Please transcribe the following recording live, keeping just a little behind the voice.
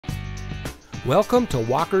Welcome to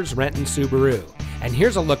Walker's Renton Subaru, and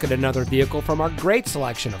here's a look at another vehicle from our great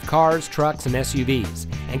selection of cars, trucks, and SUVs,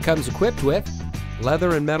 and comes equipped with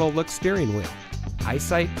leather and metal look steering wheel,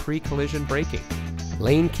 EyeSight pre-collision braking,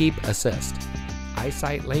 lane keep assist,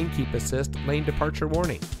 EyeSight lane keep assist lane departure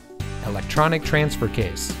warning, electronic transfer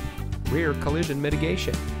case, rear collision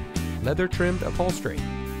mitigation, leather trimmed upholstery,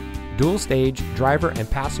 dual stage driver and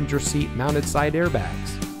passenger seat mounted side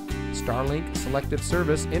airbags, Starlink selective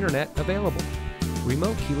service internet available,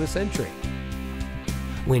 remote keyless entry.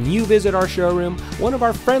 When you visit our showroom, one of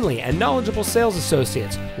our friendly and knowledgeable sales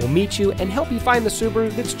associates will meet you and help you find the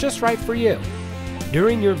Subaru that's just right for you.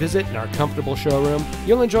 During your visit in our comfortable showroom,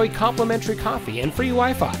 you'll enjoy complimentary coffee and free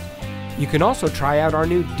Wi-Fi. You can also try out our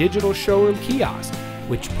new digital showroom kiosk,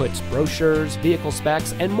 which puts brochures, vehicle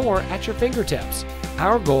specs, and more at your fingertips.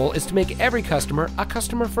 Our goal is to make every customer a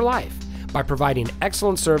customer for life by providing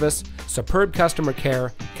excellent service, superb customer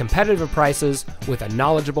care, competitive prices, with a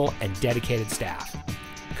knowledgeable and dedicated staff.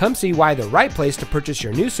 Come see why the right place to purchase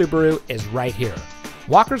your new Subaru is right here.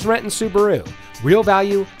 Walker's Renton Subaru. Real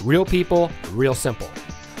value, real people, real simple.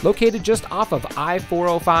 Located just off of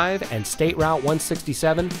I-405 and State Route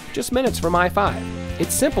 167, just minutes from I-5.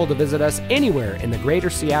 It's simple to visit us anywhere in the greater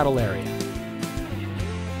Seattle area.